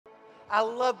I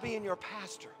love being your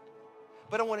pastor.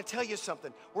 But I want to tell you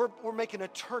something. We're making a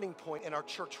turning point in our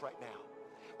church right now.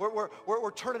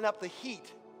 We're turning up the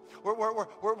heat. We're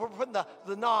putting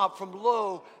the knob from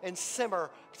low and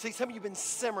simmer. See, some of you have been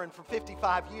simmering for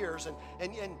 55 years,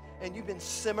 and you've been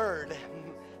simmered.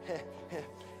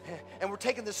 And we're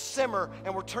taking this simmer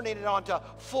and we're turning it on to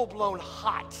full-blown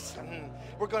hot.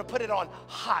 We're going to put it on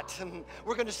hot.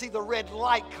 We're going to see the red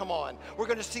light come on. We're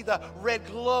going to see the red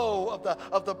glow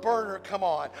of the burner come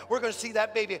on. We're going to see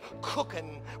that baby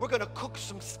cooking. We're going to cook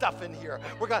some stuff in here.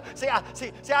 We're going to see,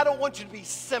 I don't want you to be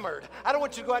simmered. I don't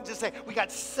want you to go out and just say, we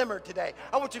got simmered today.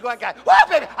 I want you to go out and go, whoa,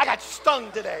 baby, I got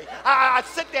stung today. I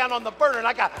sit down on the burner and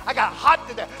I got hot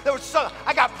today.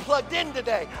 I got plugged in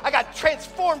today. I got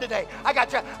transformed today.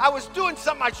 I was doing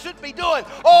something I shouldn't be doing.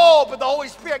 Oh, but the Holy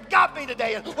Spirit got me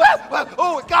today. And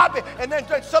it got me. And then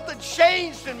something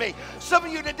changed in me. Some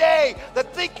of you today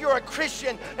that think you're a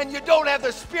Christian and you don't have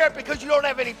the Spirit because you don't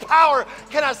have any power,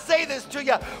 can I say this to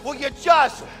you? Will you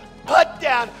just put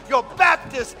down your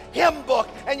Baptist hymn book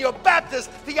and your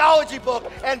Baptist theology book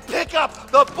and pick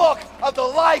up the book of the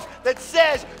life that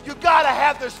says you got to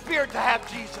have the Spirit to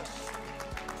have Jesus.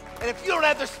 And if you don't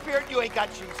have the Spirit, you ain't got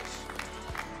Jesus.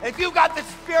 And if you've got the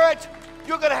Spirit,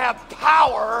 you're going to have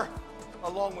power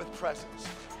along with presence.